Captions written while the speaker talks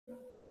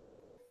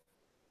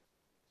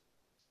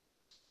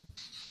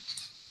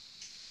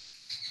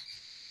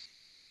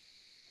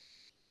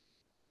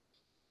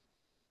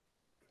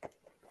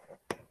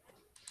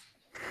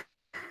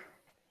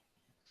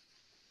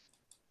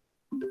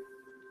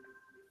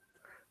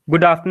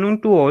Good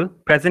afternoon to all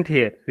present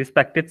here,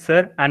 respected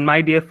sir and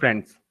my dear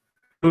friends.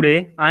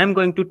 Today, I am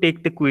going to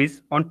take the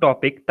quiz on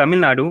topic Tamil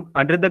Nadu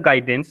under the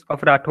guidance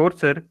of Rathore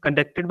sir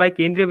conducted by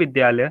Kendriya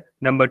Vidyalaya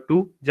number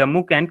 2,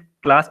 Jammu Cantt,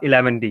 class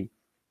 11D.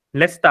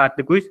 Let's start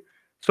the quiz.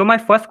 So my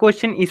first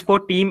question is for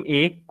team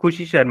A,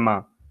 Khushi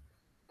Sharma.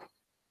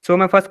 So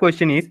my first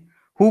question is,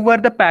 who were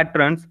the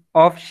patrons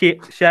of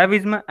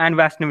Shaivism and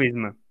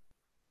Vaishnavism?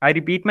 I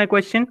repeat my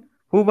question.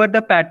 Who were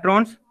the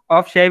patrons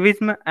of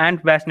Shaivism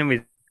and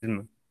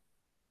Vaishnavism?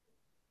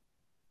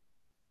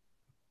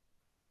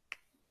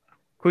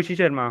 Khushi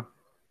Sharma.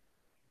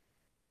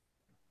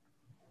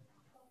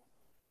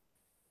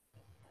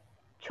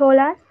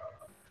 Cholas.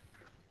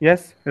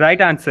 Yes, right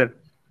answer.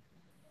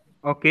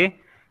 Okay.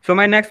 So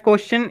my next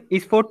question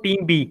is for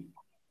team B.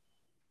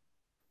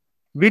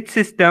 Which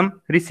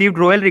system received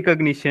royal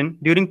recognition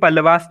during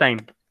Pallava's time?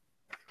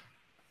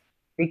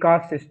 The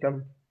caste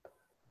system.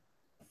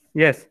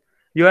 Yes,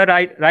 you are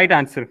right. Right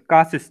answer.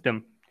 Caste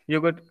system.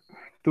 You got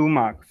 2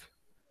 marks.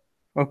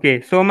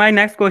 Okay. So my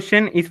next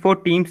question is for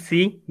team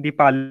C,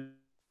 Dipali.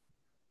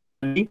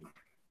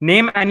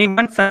 Name any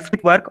one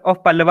Sanskrit work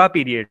of Pallava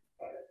period.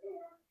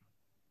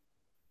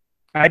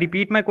 I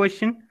repeat my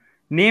question.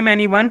 Name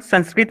any one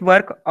Sanskrit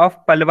work of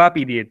Pallava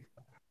period.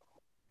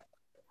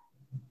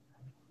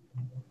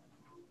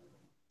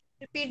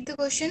 Repeat the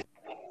question.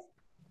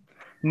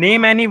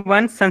 Name any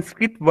one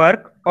Sanskrit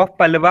work of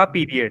Pallava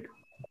period.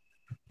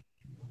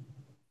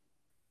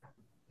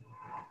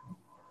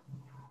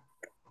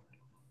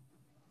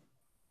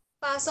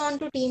 Pass on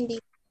to team D.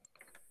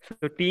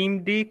 So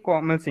team D,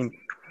 Komal Singh.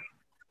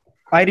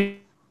 I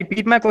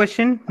repeat my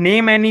question.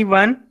 Name any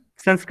one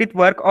Sanskrit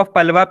work of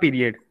Pallava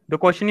period. The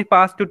question is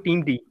passed to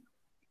team D.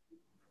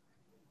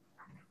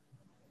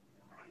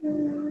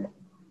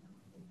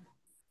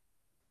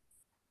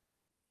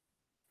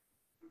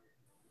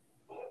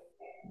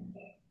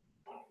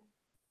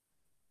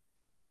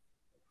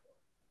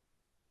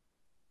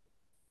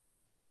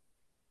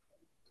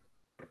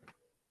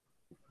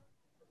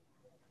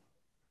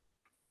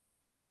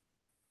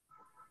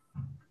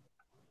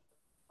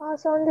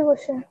 Pass on the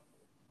question.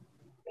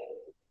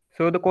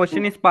 So the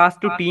question is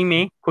passed to team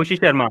A, Khushi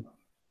Sharma.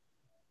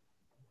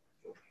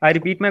 I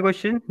repeat my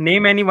question.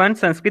 Name any one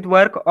Sanskrit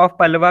work of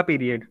Pallava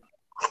period.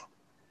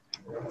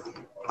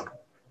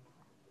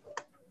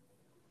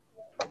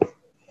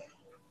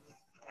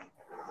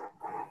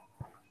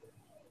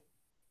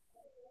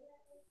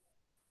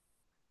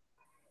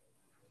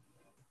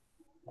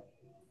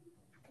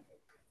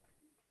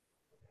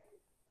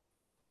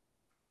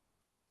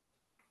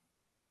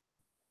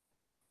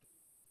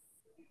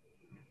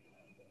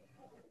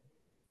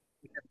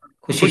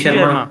 खुशी Khushi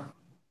Sharma. Sharma.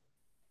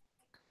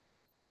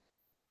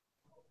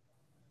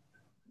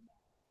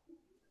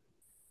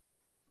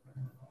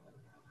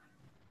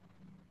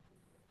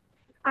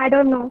 I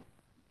don't know.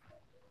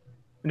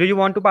 Do you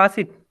want to pass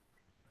it?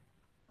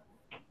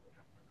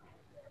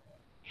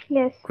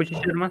 Yes.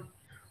 Khushi Sharma.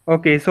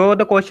 Okay, so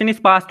the question is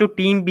passed to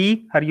team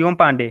B, Hariom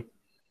Pandey.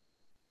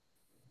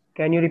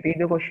 Can you repeat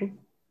the question?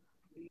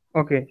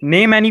 Okay,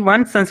 name any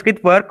one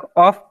Sanskrit work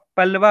of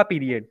Pallava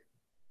period.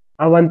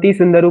 Avanti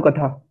Sundaru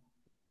Katha.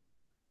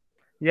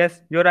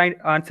 Yes, your right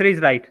answer is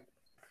right.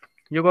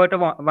 You got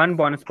one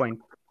bonus point.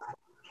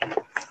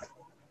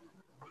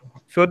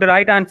 So the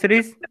right answer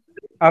is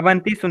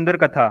Avanti Sundar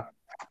Katha.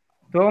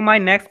 So my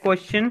next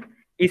question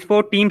is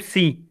for team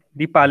C,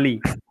 Dipali.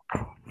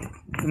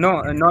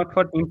 No, not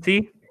for team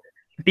C.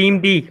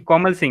 Team D,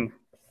 Komal Singh.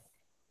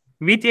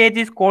 Which age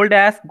is called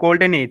as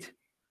golden age?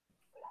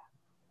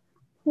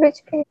 Which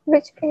is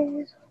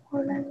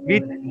golden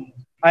Which, age?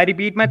 I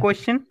repeat my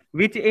question.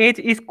 Which age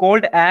is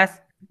called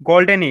as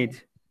golden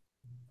age?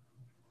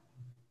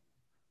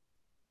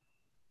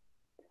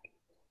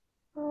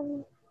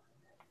 Um,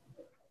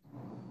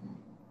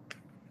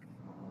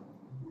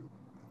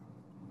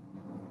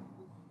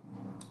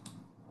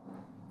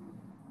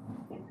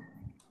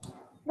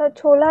 the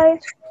Chola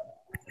age.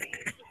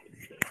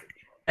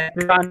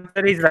 The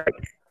answer is right.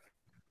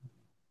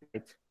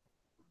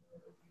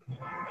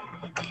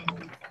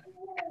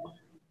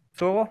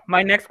 So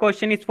my next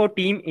question is for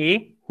team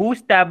A. Who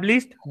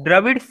established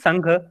Dravid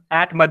Sangh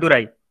at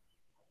Madurai?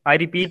 I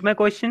repeat my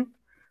question.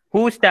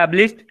 Who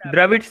established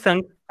Dravid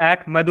Sangh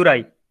at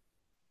Madurai?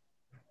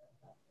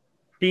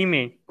 Team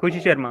A,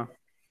 Khushi Sharma.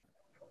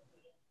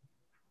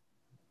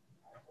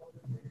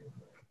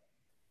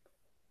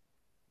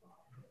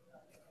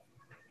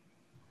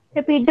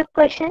 Repeat the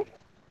question.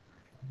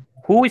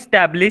 Who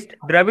established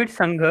Dravid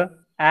Sangh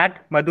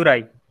at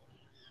Madurai?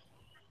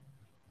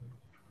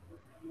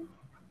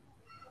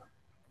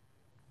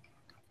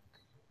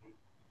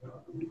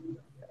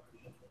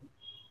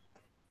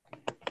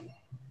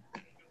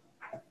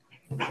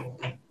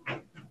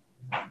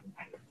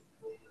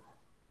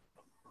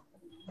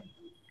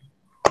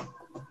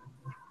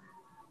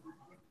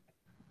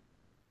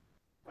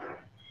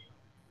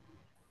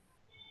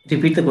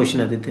 Repeat the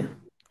question, Aditya.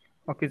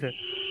 Okay, sir.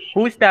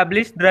 Who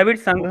established Dravid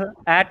Sangh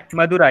at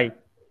Madurai?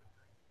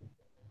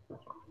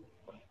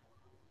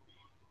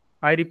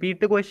 I repeat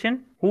the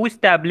question. Who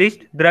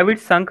established Dravid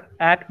Sangh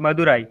at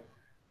Madurai?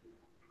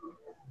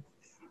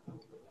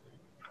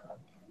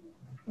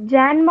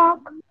 Jan Mark.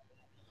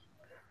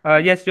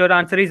 Yes, your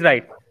answer is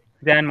right.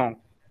 Jan Monk.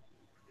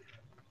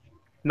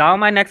 Now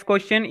my next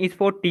question is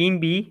for Team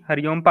B,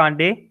 Hariom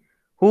Pandey.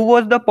 Who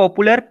was the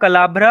popular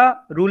Kalabra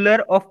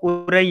ruler of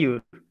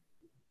Urayur?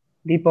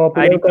 The I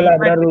popular repeat my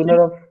Calabra question.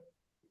 ruler of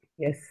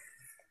yes,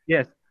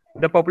 Yes,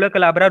 the popular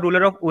Kalabra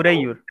ruler of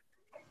Urayur.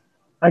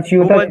 Who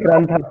Achyuta was the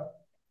Prantha.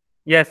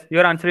 Yes,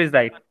 your answer is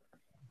right.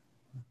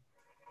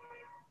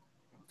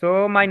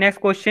 So my next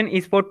question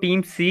is for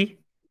Team C,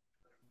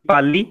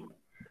 Dipali.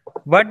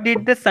 What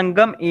did the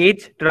Sangam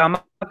age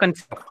drama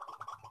consist of?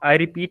 I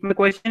repeat my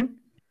question.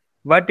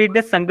 What did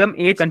the Sangam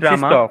age drama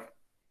consist of?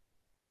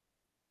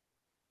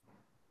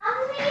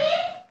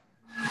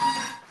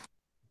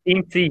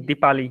 Team C,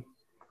 Dipali.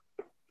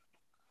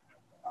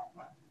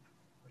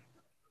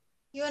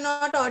 You are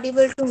not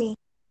audible to me.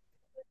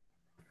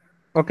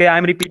 Okay,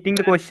 I'm repeating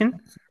the question.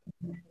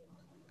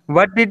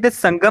 What did the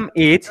Sangam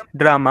age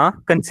drama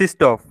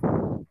consist of?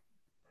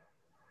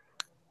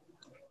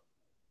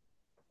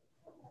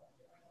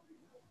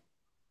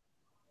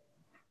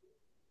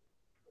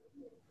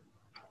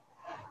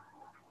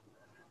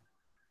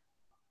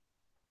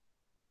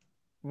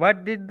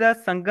 What did the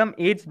Sangam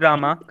age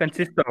drama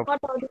consist of? Not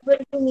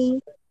audible to me.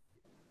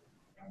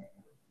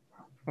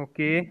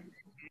 Okay,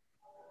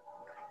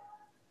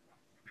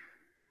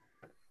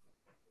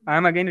 I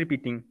am again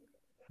repeating.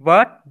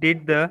 What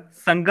did the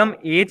Sangam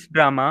age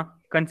drama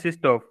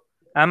consist of?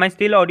 Am I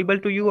still audible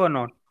to you or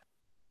not?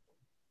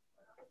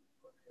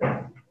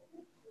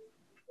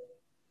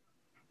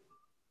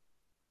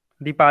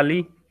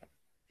 Dipali.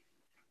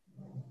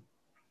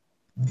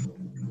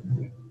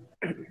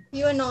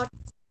 You are not.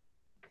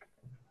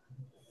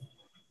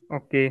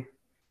 Okay.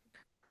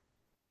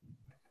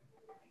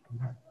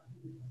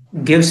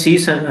 Give C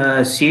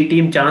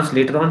team chance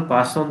later on.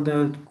 Pass on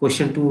the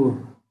question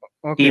to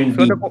Okay. team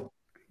So D.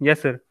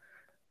 yes, sir.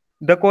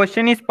 The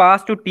question is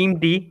passed to Team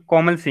D,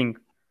 Komal Singh.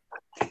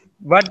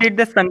 What did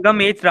the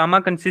Sangam age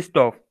drama consist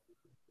of?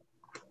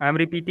 I am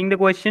repeating the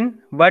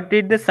question. What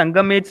did the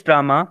Sangam age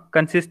drama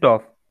consist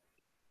of?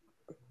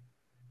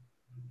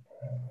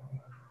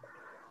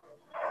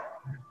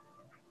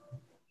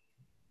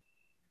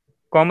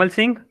 Komal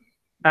Singh,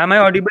 am I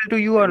audible to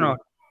you or not?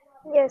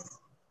 Yes.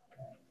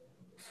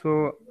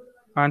 So,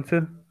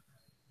 answer.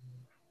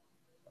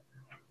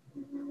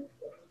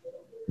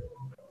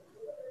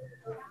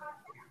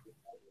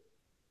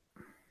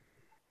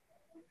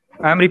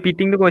 I am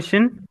repeating the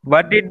question.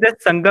 What did the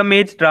Sangam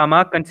age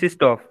drama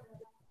consist of?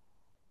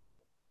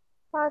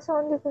 Pass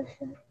on the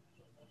question.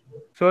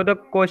 So, the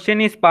question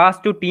is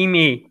passed to Team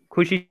A,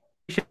 Khushi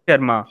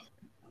Sharma.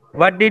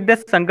 What did the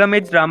Sangam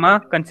age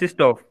drama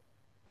consist of?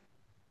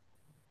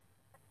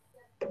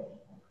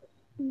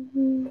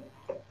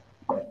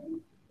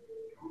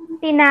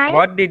 Tinai.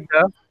 What did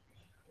the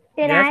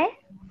Yes, Tinai.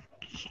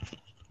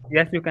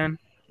 yes, you can.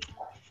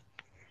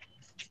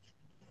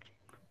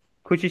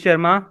 Khushi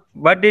Sharma,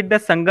 what did the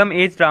Sangam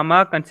age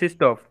drama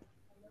consist of?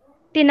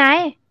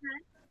 Tinai.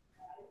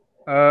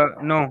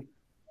 No,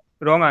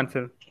 wrong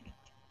answer.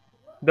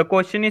 The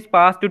question is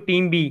passed to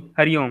Team B,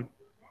 Hariom.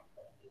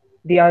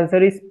 The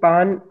answer is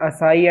Pan,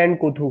 Asai, and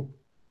Kuthu.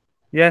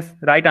 Yes,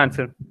 right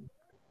answer.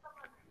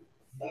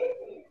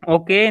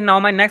 Okay, now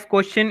my next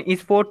question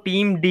is for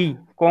Team D,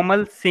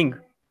 Komal Singh.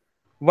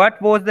 What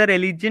was the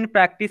religion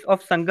practice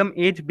of Sangam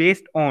age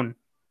based on?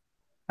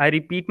 I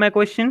repeat my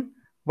question.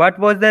 What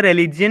was the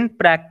religion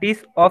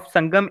practice of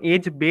Sangam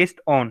age based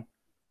on?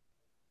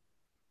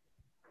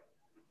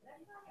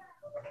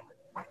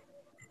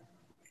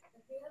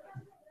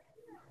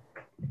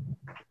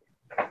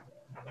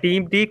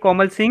 Team D,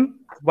 Komal Singh.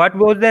 What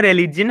was the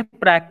religion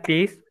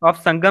practice of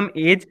Sangam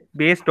age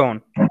based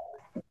on?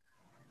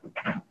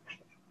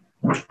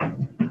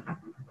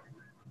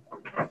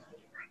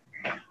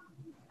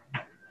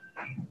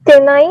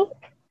 Tinai.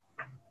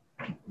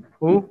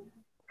 Who?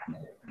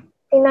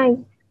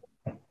 Tinai.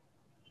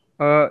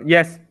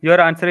 Yes, your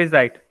answer is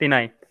right.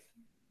 Tinai.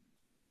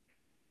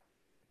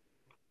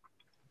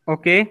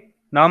 Okay.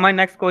 Now my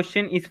next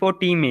question is for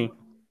Team A.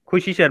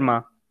 Khushi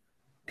Sharma.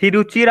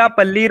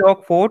 Tiruchirappalli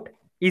Rock Fort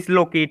is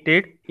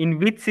located in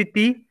which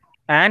city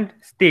and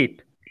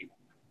state?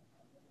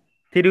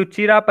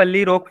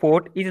 Tiruchirappalli Rock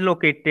Fort is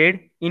located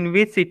in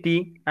which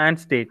city and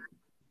state?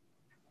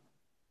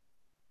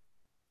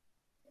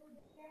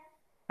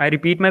 I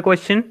repeat my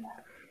question.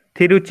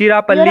 Your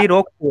Tiruchirappalli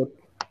Rock Fort.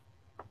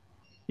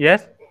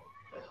 Yes?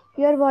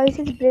 your voice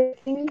is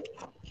breaking.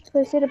 So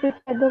you repeat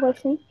the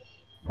question.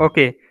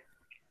 Okay.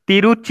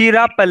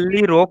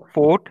 Tiruchirappalli Rock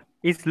Fort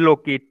is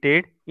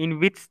located in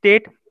which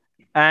state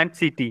and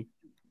city?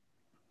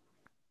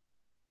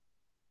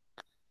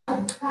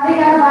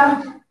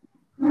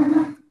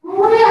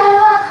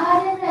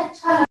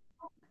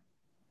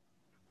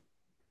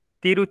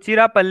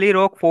 Tiruchirappalli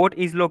Rock Fort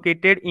is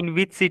located in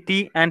which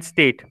city and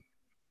state?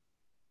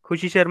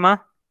 Khushi Sharma.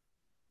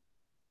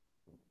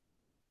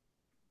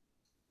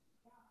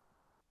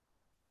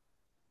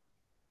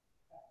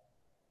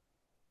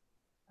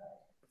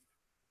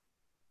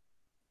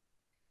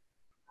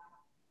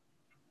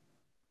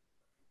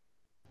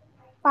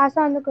 Pass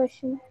on the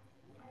question.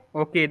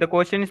 Okay, the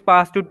question is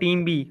passed to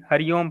Team B,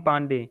 Hariom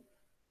Pandey.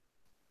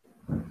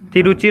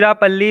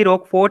 Tiruchirappalli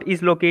Rock Fort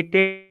is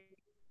located.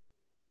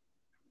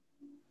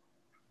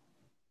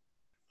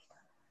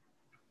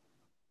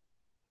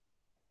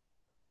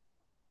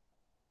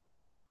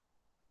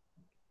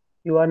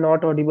 You are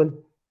not audible.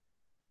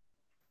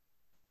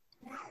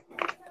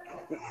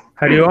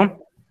 Hariom?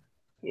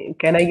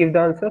 Can I give the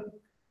answer?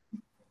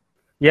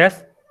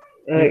 Yes?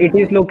 It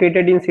is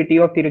located in city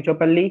of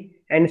Tiruchirappalli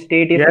and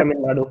state is Yes? Tamil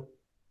Nadu.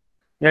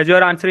 Yes,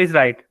 your answer is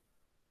right.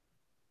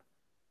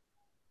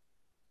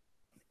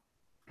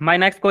 My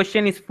next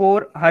question is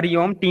for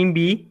Hariom, Team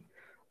B.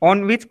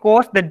 On which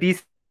coast the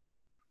descent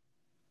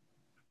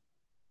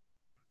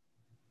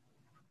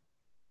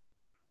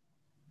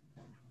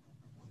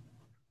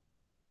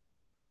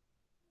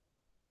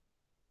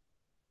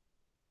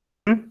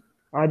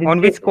on Aditya,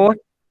 which coast?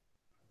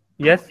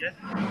 Yes?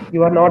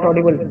 you are not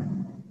audible.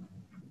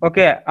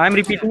 Okay, I'm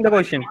repeating the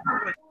question.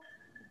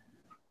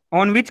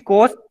 On which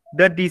coast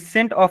the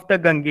descent of the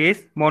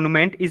Ganges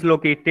monument is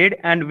located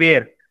and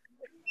where?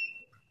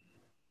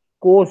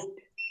 Coast.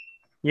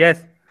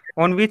 Yes.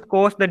 On which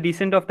coast the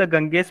descent of the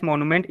Ganges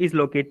monument is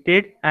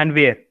located and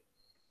where?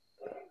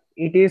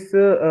 It is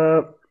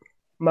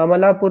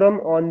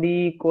Mamalapuram on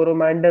the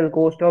Coromandel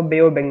coast of Bay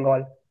of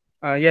Bengal.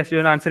 Yes,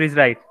 your answer is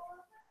right.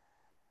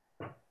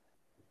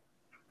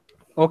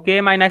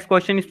 Okay, my next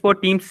question is for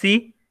Team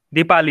C,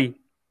 Dipali.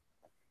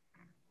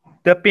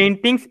 The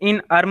paintings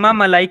in Arma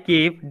Malai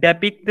cave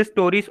depict the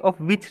stories of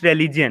which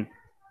religion?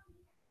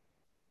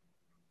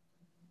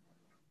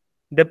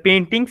 The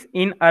paintings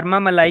in Arma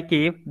Malai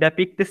cave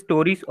depict the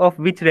stories of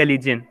which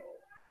religion?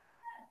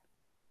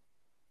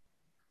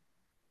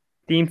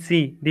 Team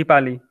C,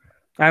 Dipali.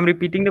 I am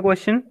repeating the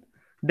question.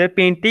 The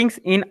paintings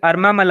in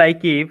Arma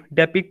Malai cave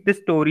depict the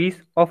stories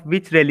of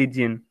which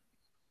religion?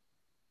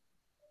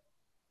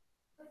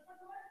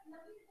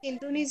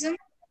 Hinduism.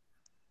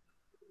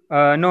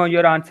 No,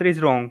 your answer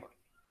is wrong.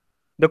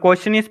 The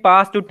question is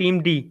passed to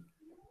Team D.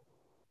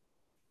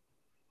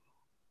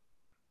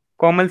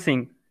 Komal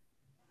Singh.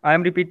 I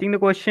am repeating the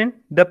question.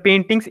 The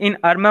paintings in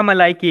Arma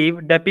Malai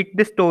cave depict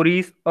the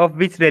stories of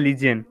which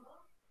religion?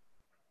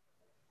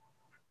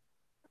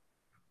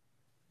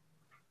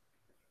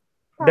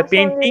 The Pass on the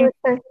painting.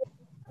 question.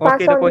 Okay, Pass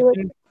the on the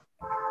question.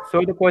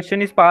 So the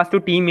question is passed to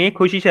Team A,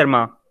 Khushi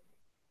Sharma.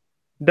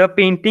 The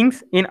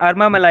paintings in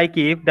Arma Malai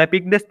cave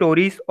depict the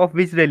stories of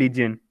which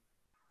religion?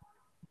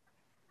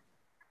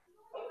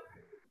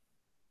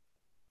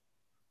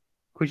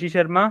 Khushi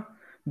Sharma.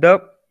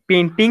 The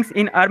paintings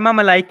in Arma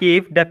Malai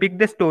cave depict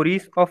the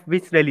stories of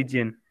which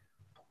religion?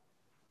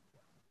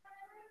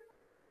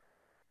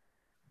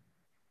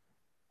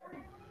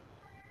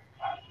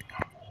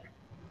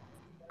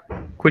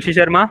 Khushi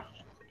Sharma.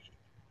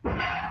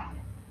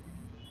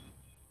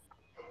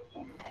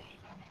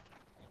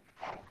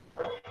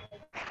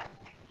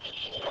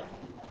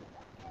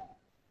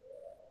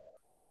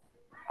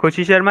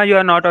 Khushi Sharma, you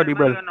are not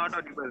audible.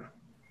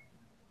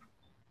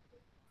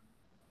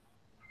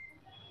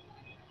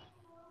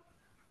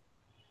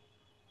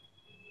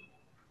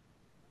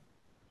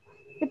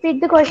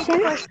 Repeat the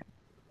question.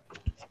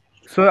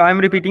 So I am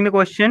repeating the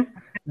question.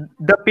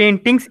 The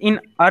paintings in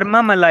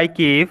Arma Malai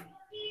cave,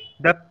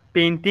 the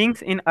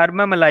paintings in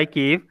Arma Malai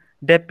cave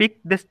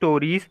depict the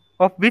stories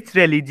of which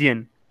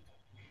religion?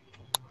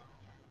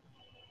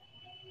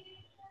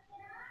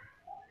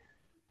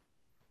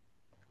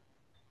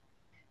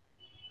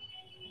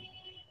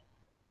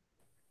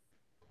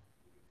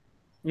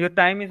 Your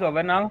time is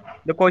over now.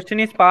 The question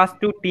is passed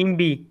to Team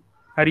B.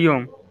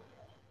 Hariom.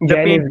 The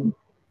Jainism.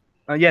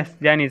 painting. Yes,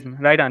 Jainism.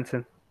 Right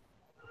answer.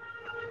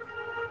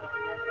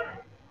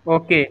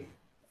 Okay.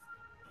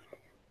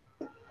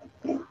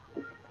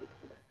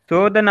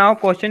 So the now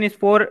question is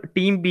for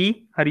Team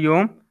B.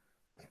 Hariom.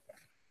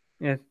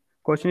 Yes.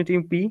 Question is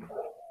Team B.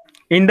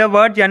 In the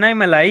word Janai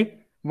Malai,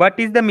 what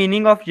is the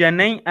meaning of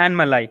Janai and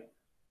Malai?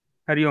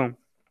 Hariom.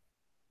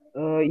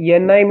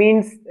 Yenai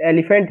means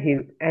elephant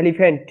hill.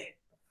 Elephant.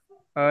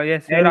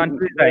 Yes, your And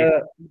answer is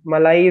right.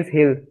 Malai is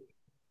hill.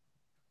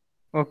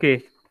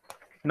 Okay.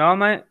 Now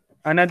my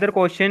another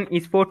question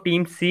is for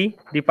Team C,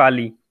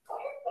 Dipali.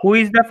 Who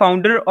is the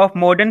founder of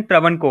modern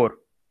Travancore?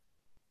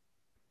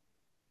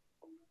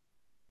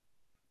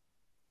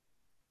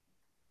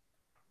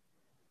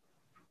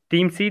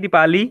 Team C,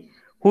 Dipali.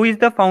 Who is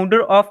the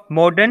founder of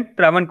modern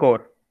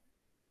Travancore?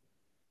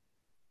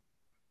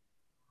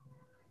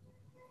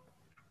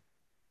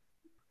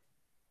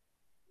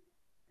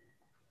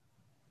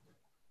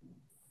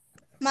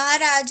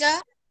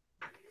 Maharaja.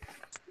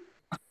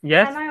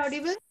 Yes. Am I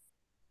audible?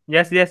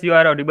 Yes, you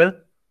are audible.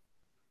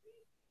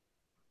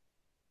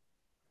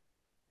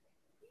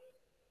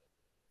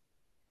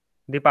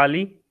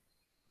 Dipali.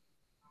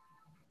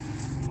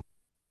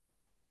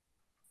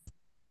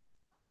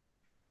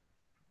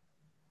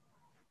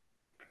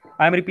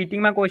 I am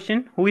repeating my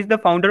question. Who is the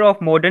founder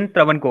of modern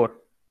Travancore?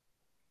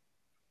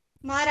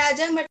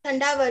 Maharaja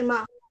Marthanda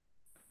Verma.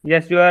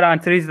 Yes, your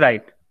answer is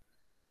right.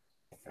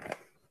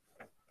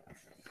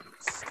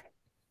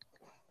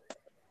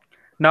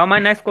 Now my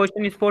next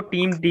question is for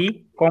Team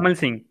D, Komal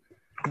Singh.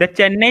 The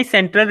Chennai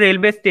Central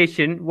Railway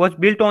Station was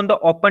built on the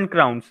open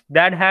grounds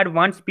that had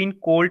once been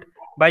called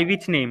by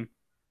which name?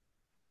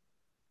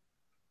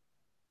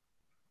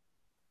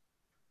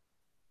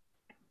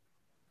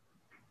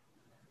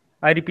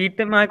 I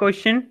repeat my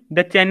question.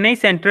 The Chennai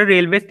Central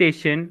Railway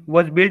Station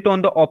was built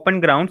on the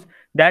open grounds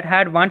that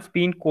had once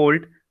been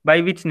called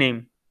by which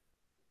name?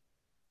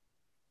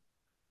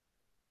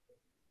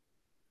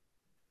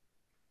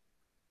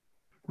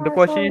 The Pass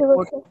question on is the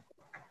for, question.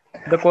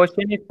 the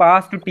question is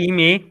passed to Team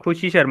A,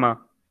 Khushi Sharma.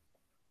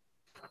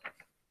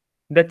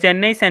 The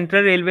Chennai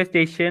Central Railway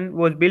Station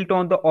was built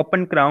on the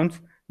open grounds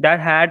that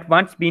had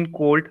once been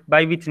called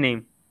by which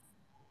name?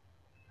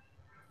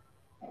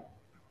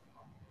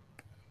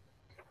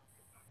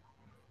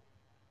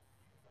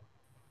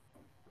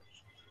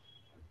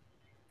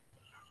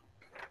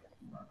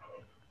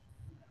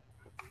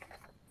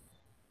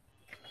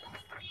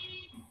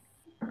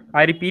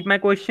 I repeat my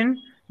question.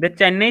 The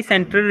Chennai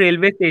Central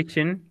Railway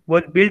Station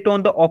was built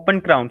on the open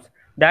grounds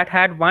that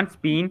had once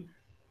been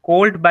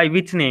called by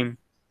which name?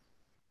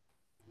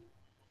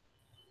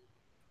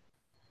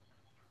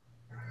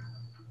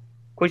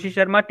 Khushi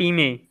Sharma, Team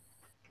A.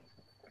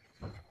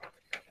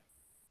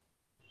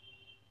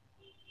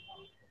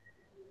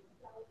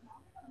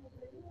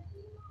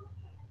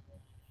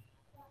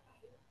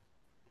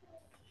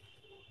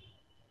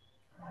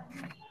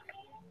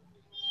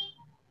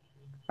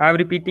 I am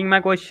repeating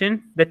my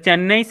question. The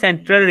Chennai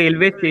Central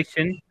Railway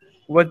Station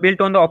was built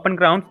on the open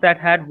grounds that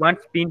had once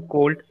been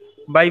called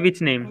by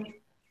which name?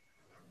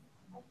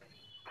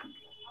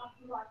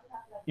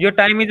 Your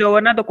time is over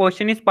now. The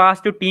question is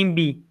passed to Team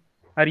B.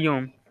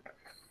 Hariom.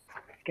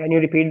 Can you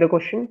repeat the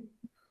question?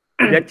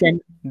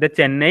 The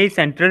Chennai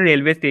Central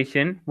Railway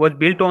Station was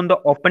built on the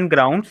open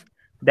grounds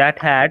that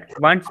had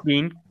once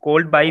been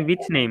called by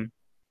which name?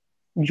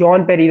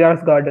 John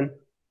Pereira's Garden.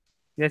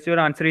 Yes, your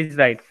answer is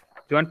right.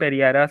 John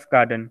Pereira's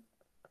Garden.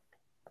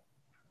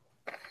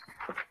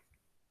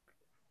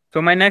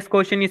 So my next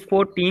question is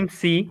for Team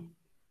C,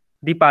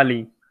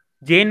 Dipali.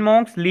 Jain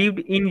monks lived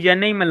in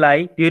Chennai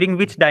Malai during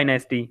which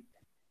dynasty?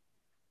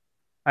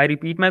 I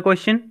repeat my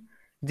question.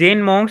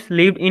 Jain monks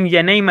lived in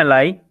Chennai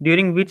Malai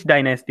during which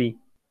dynasty?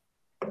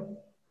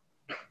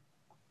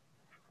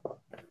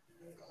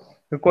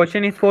 The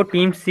question is for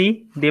Team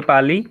C,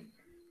 Dipali.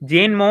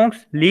 Jain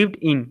monks lived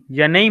in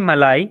Chennai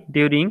Malai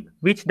during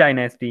which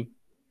dynasty?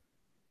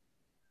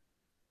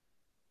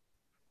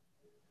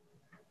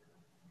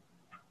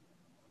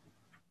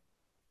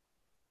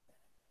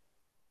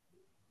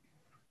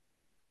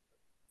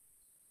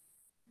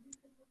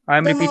 I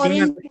am The repeating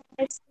my Mauryan,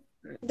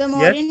 the yes.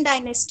 Mauryan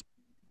dynasty.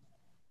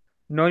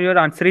 No, your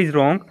answer is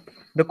wrong.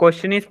 The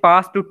question is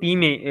passed to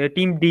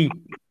Team D,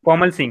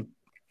 Komal Singh.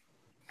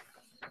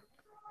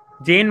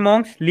 Jain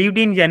monks lived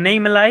in Chennai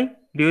Malai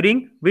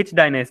during which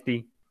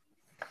dynasty?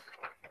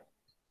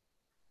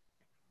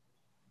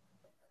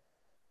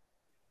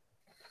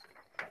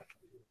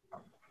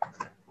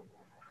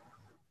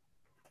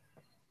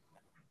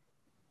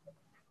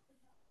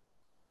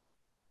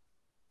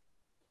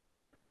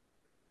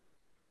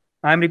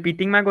 I am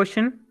repeating my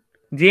question.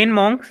 Jain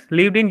monks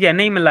lived in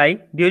Chennai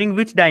Malai during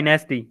which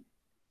dynasty?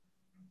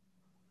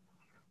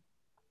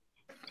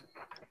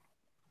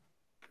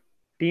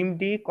 Team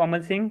D,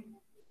 Komal Singh.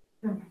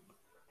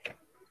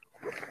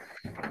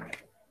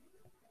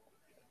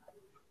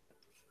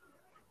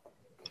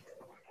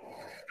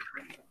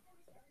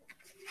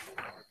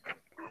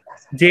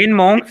 Jain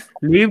monks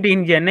lived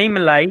in Chennai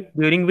Malai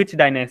during which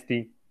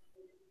dynasty?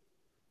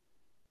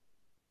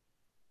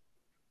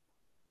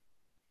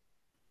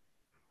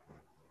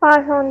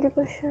 Pass on the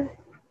question.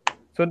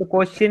 So the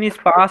question is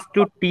passed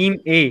to Team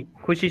A,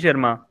 Khushi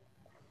Sharma.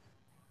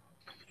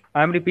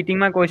 I am repeating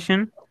my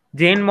question.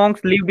 Jain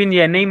monks lived in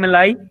Chennai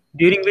Malai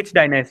during which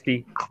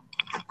dynasty?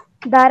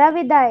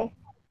 Dharavidai.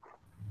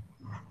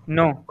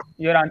 No,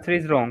 your answer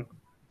is wrong.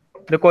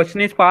 The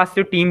question is passed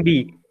to Team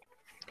B.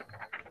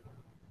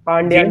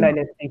 Pandyan Jain.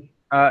 dynasty.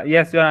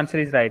 Yes, your answer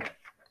is right.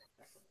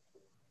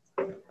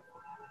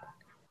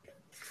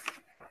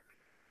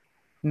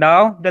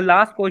 Now the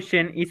last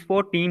question is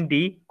for Team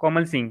D,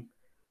 Komal Singh.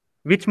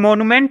 Which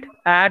monument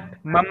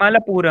at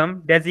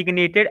Mamallapuram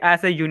designated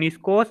as a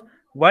UNESCO's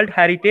World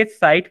Heritage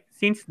Site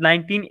since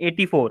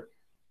 1984?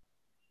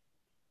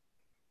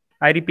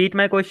 I repeat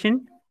my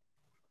question.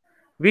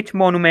 Which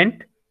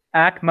monument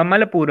at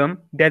Mamallapuram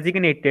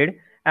designated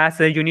as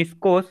a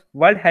UNESCO's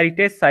World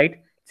Heritage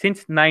Site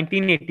since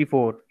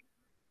 1984?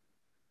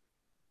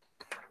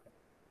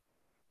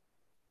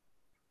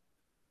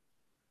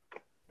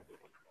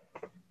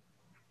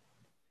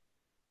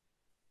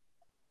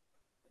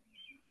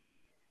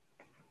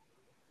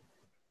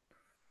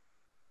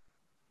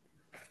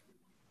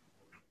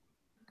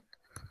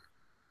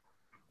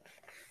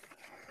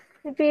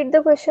 Repeat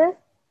the question.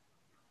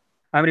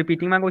 I'm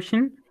repeating my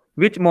question.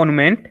 Which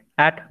monument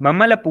at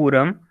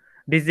Mamallapuram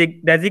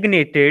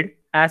designated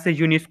as a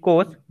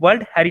UNESCO's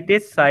World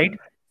Heritage Site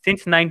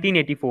since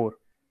 1984?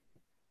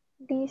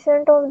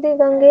 Descent of the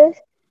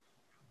Ganges.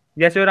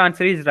 Yes, your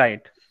answer is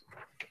right.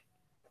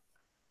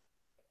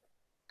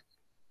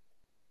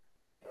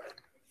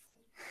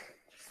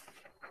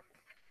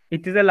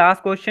 It is the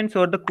last question,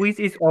 so the quiz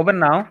is over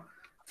now.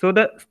 So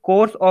the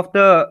scores of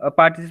the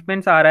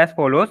participants are as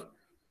follows.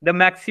 The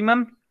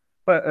maximum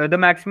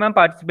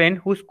participant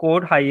who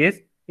scored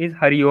highest is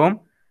Hariom,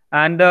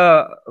 and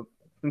the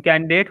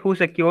candidate who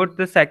secured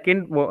the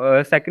second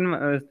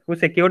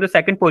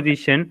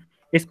position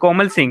is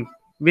Komal Singh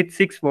with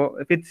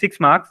with 6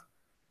 marks,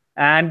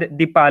 and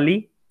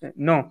Dipali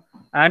no,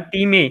 and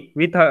Team A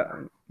with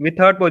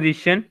third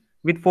position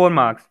with 4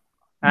 marks,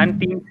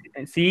 and Team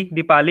C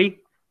Dipali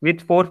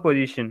with fourth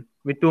position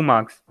with 2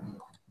 marks.